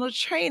personal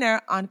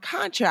trainer on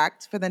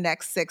contract for the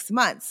next 6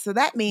 months. So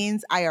that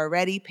means I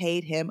already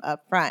paid him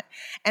up front.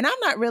 And I'm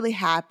not really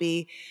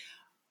happy.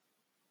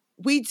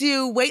 We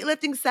do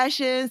weightlifting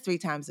sessions 3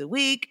 times a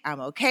week. I'm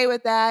okay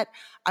with that.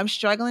 I'm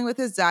struggling with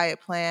his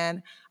diet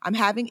plan. I'm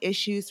having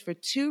issues for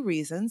 2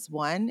 reasons.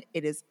 One,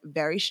 it is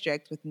very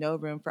strict with no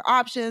room for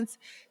options.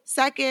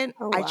 Second,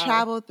 Oh, I wow.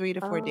 travel 3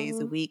 to 4 days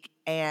a week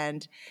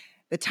and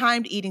the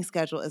timed eating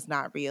schedule is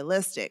not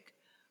realistic.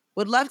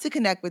 Would love to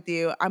connect with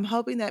you. I'm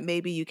hoping that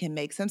maybe you can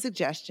make some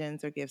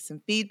suggestions or give some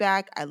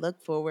feedback. I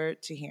look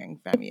forward to hearing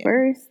from you.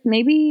 First,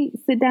 maybe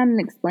sit down and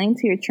explain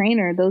to your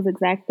trainer those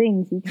exact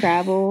things. You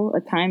travel,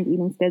 a timed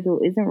eating schedule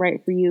isn't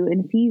right for you.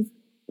 And if he's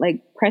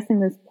like pressing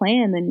this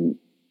plan, then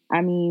I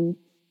mean,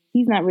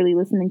 he's not really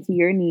listening to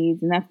your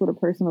needs. And that's what a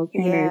personal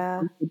trainer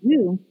is supposed to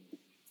do.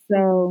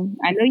 So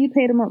I know you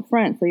paid them up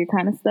front, so you're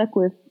kind of stuck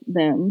with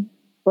them.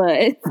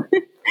 But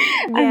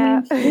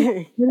I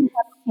mean, really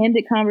have a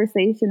candid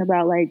conversation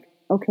about like,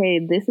 okay,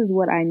 this is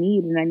what I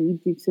need, and I need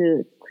you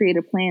to create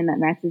a plan that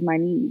matches my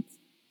needs.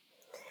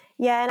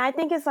 Yeah, and I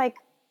think it's like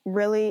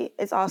really,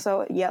 it's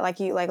also like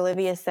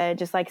Olivia said,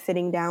 just like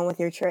sitting down with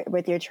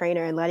your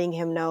trainer and letting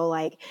him know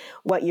like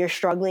what you're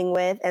struggling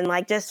with, and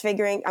like just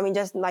figuring, I mean,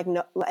 just like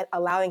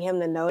allowing him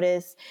to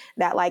notice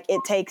that like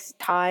it takes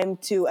time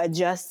to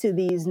adjust to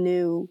these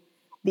new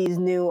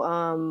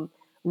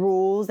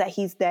rules that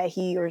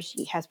he or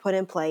she has put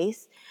in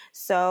place.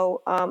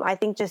 So I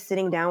think just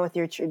sitting down with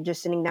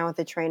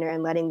the trainer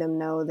and letting them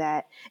know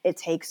that it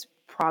takes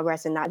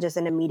progress and not just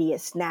an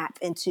immediate snap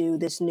into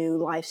this new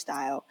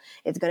lifestyle.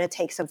 It's going to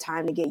take some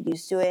time to get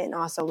used to it, and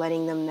also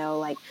letting them know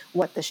like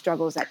what the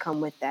struggles that come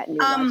with that new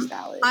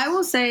lifestyle is. I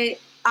will say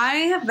I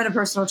have been a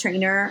personal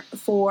trainer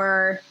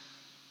for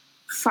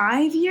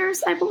 5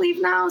 years, I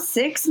believe now,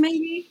 6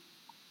 maybe.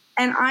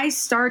 And I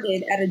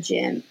started at a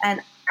gym,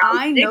 and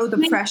I know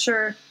the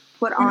pressure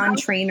put on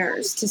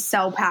trainers to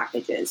sell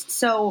packages.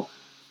 So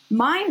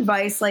my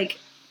advice, like,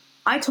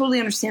 I totally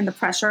understand the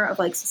pressure of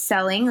like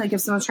selling, like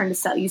if someone's trying to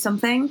sell you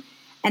something,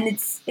 and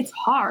it's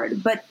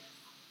hard, but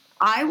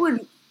I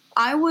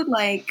would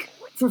like,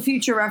 for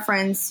future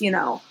reference,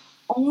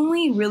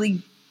 only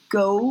really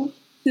go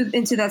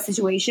into that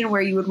situation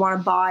where you would want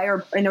to buy,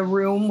 or in a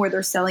room where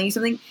they're selling you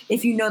something,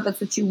 if you know that's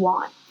what you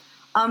want.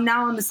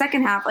 Now in the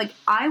second half, like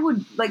I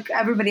would, like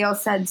everybody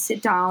else said,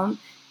 sit down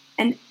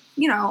and,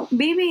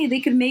 maybe they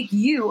could make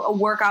you a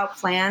workout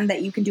plan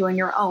that you can do on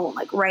your own,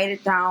 like write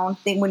it down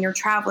when you're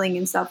traveling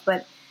and stuff.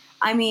 But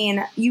I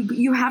mean,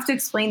 you have to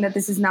explain that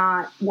this is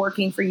not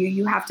working for you.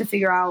 You have to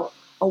figure out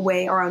a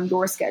way around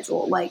your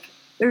schedule. Like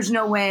there's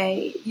no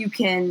way you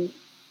can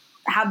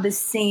have the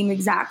same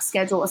exact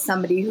schedule as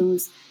somebody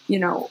who's,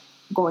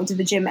 going to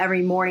the gym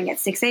every morning at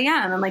 6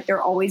 a.m. and like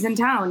they're always in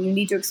town. You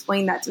need to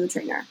explain that to the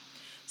trainer.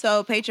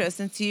 So, Petra,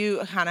 since you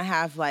kind of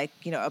have like,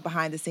 a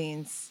behind the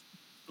scenes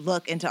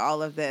look into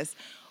all of this,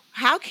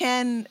 how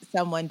can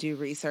someone do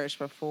research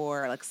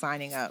before like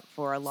signing up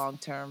for a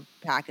long-term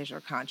package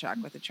or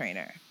contract with a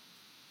trainer?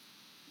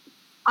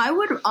 I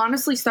would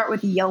honestly start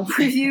with Yelp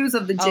reviews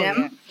of the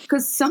gym,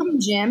 because some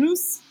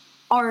gyms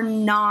are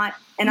not,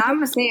 and I'm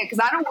going to say it because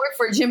I don't work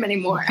for a gym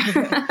anymore,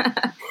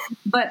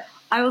 but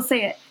I will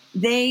say it.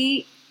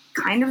 They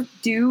kind of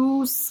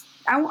do,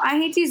 I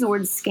hate to use the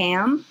word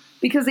scam,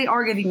 because they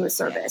are giving you a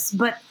service,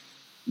 but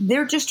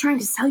they're just trying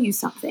to sell you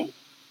something.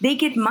 They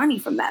get money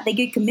from that. They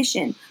get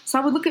commission. So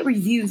I would look at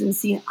reviews and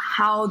see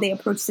how they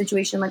approach the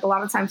situation. Like a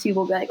lot of times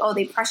people will be like, oh,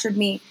 they pressured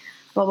me,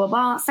 blah, blah,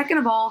 blah. Second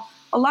of all,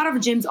 a lot of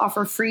gyms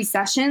offer free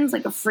sessions,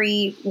 like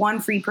one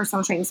free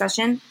personal training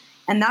session.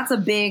 And that's a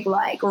big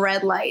like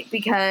red light,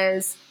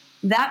 because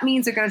that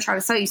means they're going to try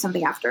to sell you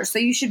something after. So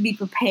you should be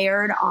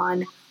prepared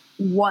on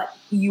what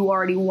you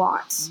already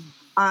want.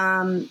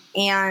 And,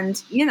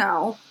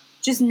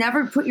 just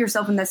never put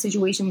yourself in that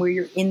situation where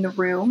you're in the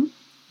room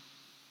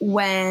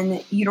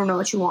when you don't know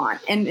what you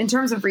want. And in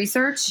terms of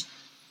research,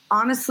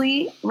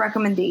 honestly,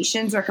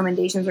 recommendations.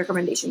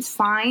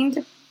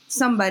 Find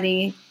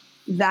somebody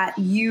that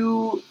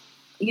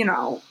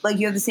like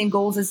you have the same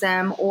goals as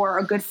them, or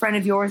a good friend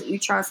of yours that you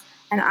trust,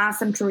 and ask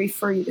them to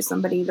refer you to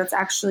somebody that's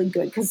actually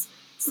good. Because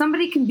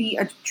somebody can be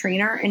a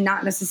trainer and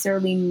not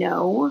necessarily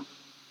know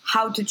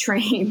how to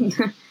train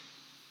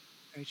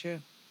Very true.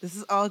 This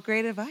is all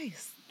great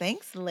advice.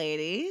 Thanks,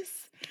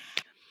 ladies.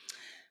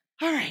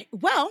 All right.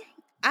 Well,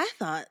 I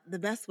thought the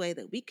best way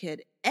that we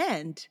could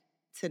end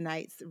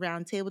tonight's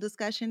roundtable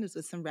discussion is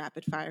with some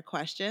rapid fire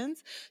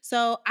questions.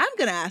 So I'm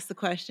going to ask the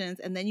questions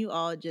and then you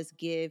all just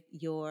give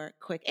your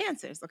quick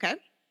answers, okay?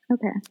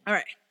 Okay. All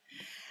right.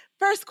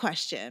 First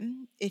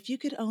question. If you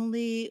could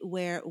only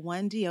wear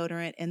one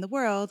deodorant in the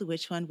world,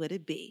 which one would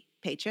it be?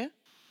 Petra?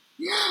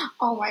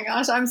 Oh my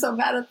gosh, I'm so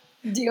bad at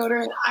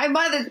deodorant. I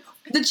buy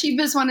the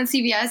cheapest one at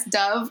CVS,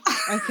 Dove.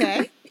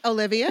 Okay.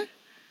 Olivia?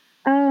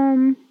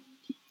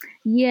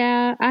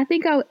 Yeah, I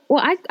think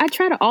I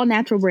tried an all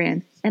natural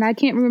brand and I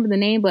can't remember the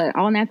name, but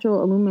all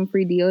natural aluminum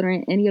free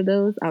deodorant, any of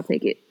those, I'll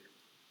take it.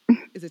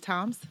 Is it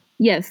Tom's?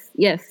 Yes.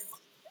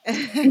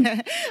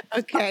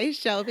 Okay,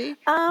 Shelby?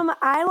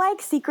 I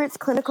like Secret's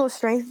clinical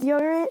strength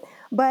deodorant,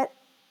 but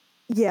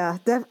yeah,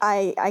 that's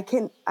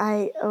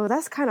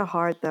kind of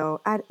hard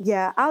though.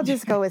 I'll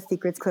just go with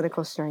Secret's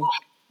clinical strength.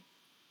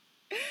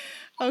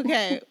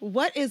 Okay,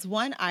 what is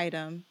one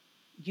item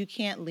you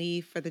can't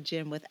leave for the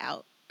gym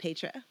without,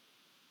 Petra?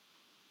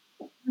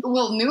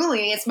 Well,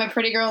 newly, it's my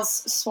Pretty Girls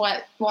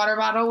Sweat water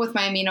bottle with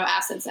my amino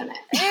acids in it.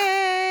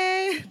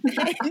 Hey!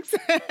 Thanks.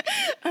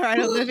 All right,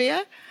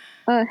 Olivia?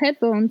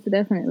 Headphones,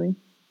 definitely.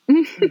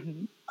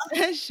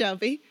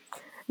 Shelby?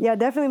 Yeah,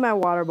 definitely my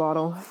water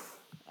bottle.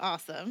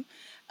 Awesome.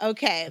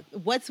 Okay,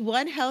 what's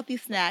one healthy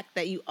snack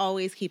that you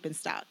always keep in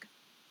stock?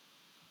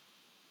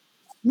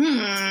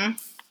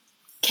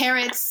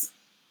 Carrots,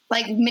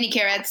 like mini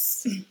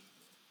carrots.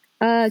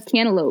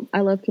 Cantaloupe.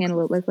 I love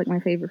cantaloupe. That's like my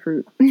favorite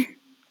fruit.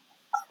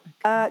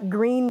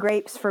 Green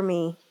grapes for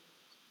me.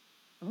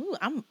 Ooh,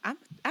 I'm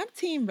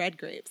team red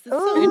grapes. It's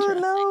Oh so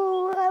interesting.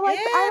 no, I like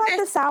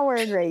the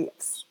sour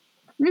grapes.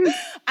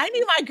 I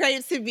need my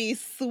grapes to be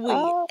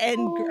sweet,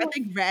 and I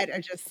think red are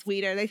just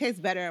sweeter. They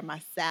taste better in my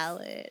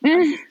salad.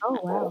 Oh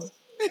wow.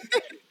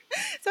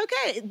 It's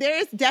okay.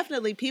 There's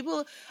definitely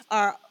people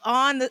are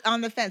on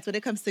the fence when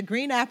it comes to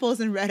green apples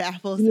and red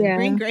apples and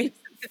green grapes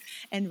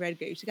and red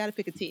grapes. You got to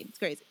pick a team. It's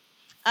crazy.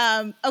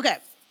 Okay,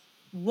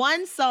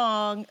 one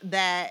song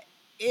that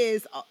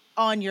is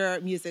on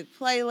your music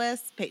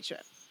playlist, Petra.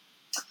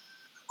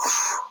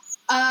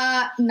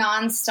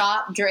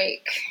 Nonstop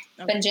Drake.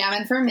 Okay. Been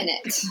jamming for a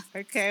minute.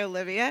 Okay,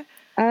 Olivia.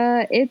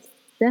 It's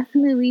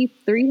definitely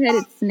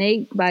Three-Headed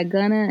Snake by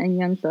Gunna and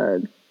Young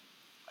Thug.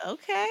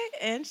 Okay,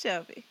 and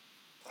Shelby.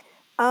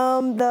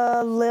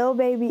 The Lil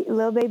Baby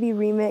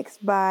remix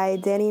by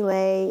Danny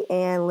Lay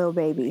and Lil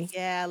Baby.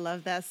 Yeah, I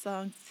love that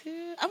song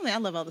too. I mean, I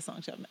love all the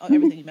songs,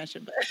 everything you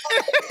mentioned, but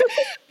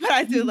but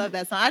I do love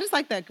that song. I just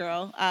like that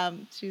girl.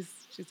 She's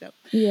dope.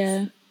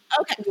 Yeah.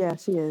 Okay. Yeah,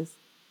 she is.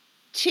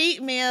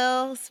 Cheat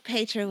meals,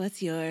 Petra,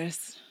 what's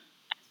yours?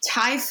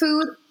 Thai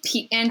food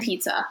and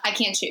pizza. I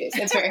can't choose.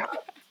 It's very hard.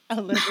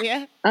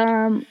 Olivia.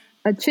 A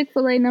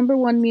Chick-fil-A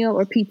 #1 meal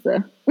or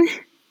pizza.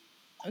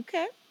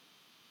 Okay.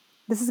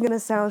 This is gonna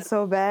sound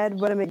so bad,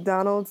 but a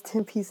McDonald's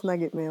 10-piece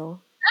nugget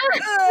meal. No,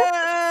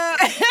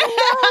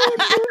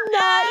 do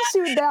not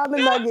shoot down the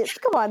nuggets.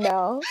 Come on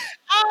now.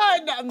 Oh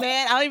no,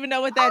 man! I don't even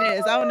know what that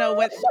is. I don't know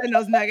what's in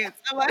those nuggets.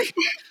 I'm like,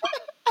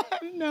 I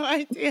have no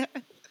idea.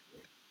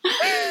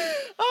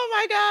 Oh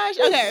my gosh!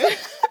 Okay.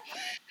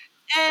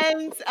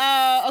 And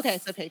okay,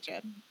 so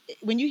Petra,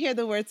 when you hear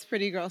the words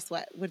 "pretty girl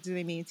sweat," what do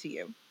they mean to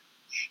you?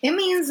 It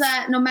means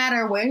that no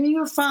matter where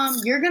you're from,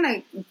 you're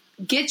gonna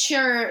get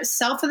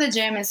yourself to the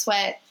gym and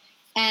sweat,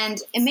 and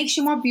it makes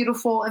you more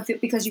beautiful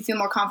because you feel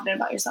more confident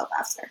about yourself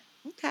after.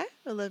 Okay,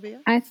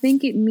 Olivia. I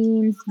think it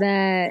means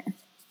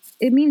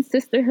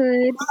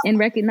sisterhood and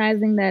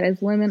recognizing that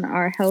as women,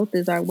 our health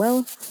is our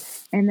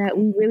wealth, and that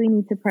we really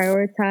need to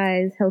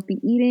prioritize healthy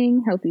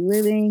eating, healthy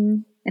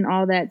living, and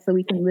all that so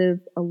we can live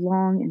a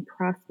long and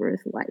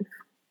prosperous life.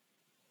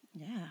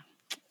 Yeah.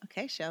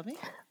 Okay, Shelby.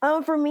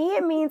 For me,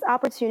 it means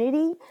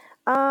opportunity.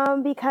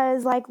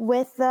 Because like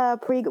with the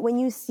when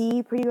you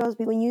see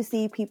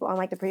people on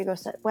like the Pretty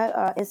Girls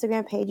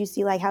Instagram page, you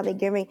see like how they're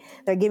giving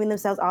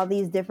themselves all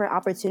these different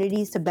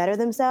opportunities to better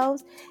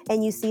themselves,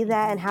 and you see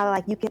that and how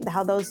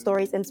those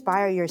stories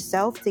inspire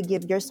yourself to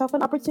give yourself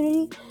an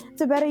opportunity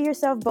to better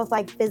yourself both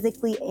like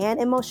physically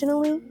and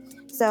emotionally.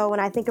 So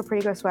when I think of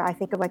Pretty Girl Sweat, I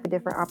think of like the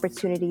different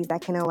opportunities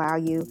that can allow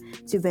you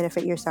to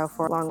benefit yourself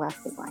for a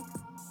long-lasting life.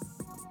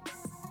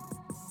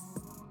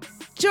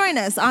 Join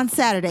us on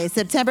Saturday,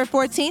 September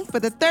 14th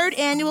for the 3rd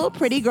annual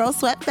Pretty Girl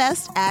Sweat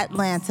Fest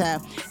Atlanta.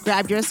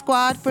 Grab your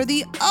squad for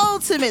the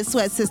ultimate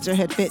Sweat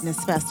Sisterhood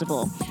Fitness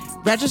Festival.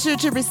 Register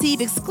to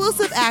receive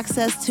exclusive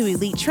access to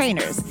elite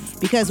trainers.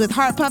 Because with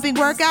heart-pumping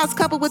workouts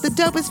coupled with the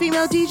dopest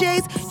female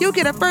DJs, you'll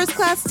get a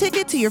first-class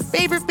ticket to your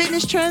favorite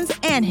fitness trends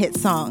and hit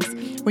songs.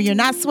 When you're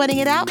not sweating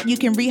it out, you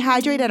can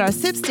rehydrate at our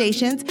sip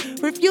stations,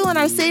 refuel in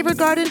our Savor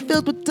Garden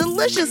filled with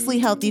deliciously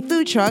healthy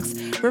food trucks,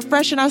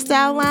 refresh in our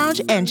Style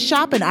Lounge, and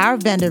shop in our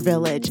vendor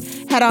village.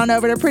 Head on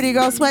over to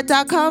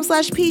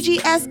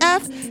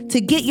prettygirlsweat.com/PGSF to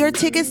get your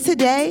tickets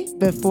today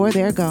before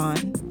they're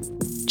gone.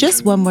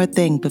 Just one more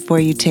thing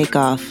before you take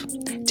off.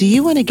 Do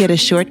you want to get a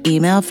short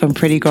email from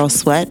Pretty Girl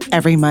Sweat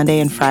every Monday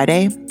and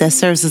Friday that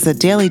serves as a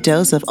daily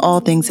dose of all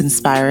things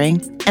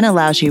inspiring and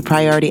allows you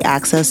priority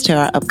access to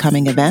our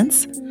upcoming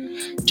events?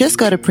 Just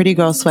go to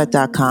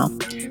prettygirlsweat.com.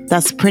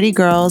 That's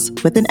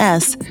prettygirls with an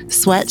S,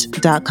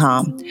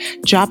 sweat.com.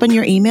 Drop in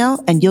your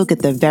email and you'll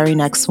get the very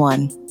next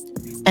one.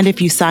 And if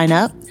you sign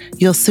up,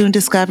 you'll soon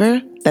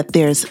discover that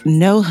there's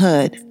no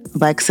hood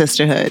like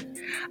sisterhood.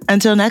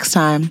 Until next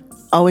time,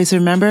 always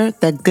remember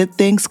that good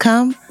things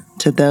come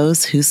to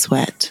those who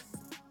sweat.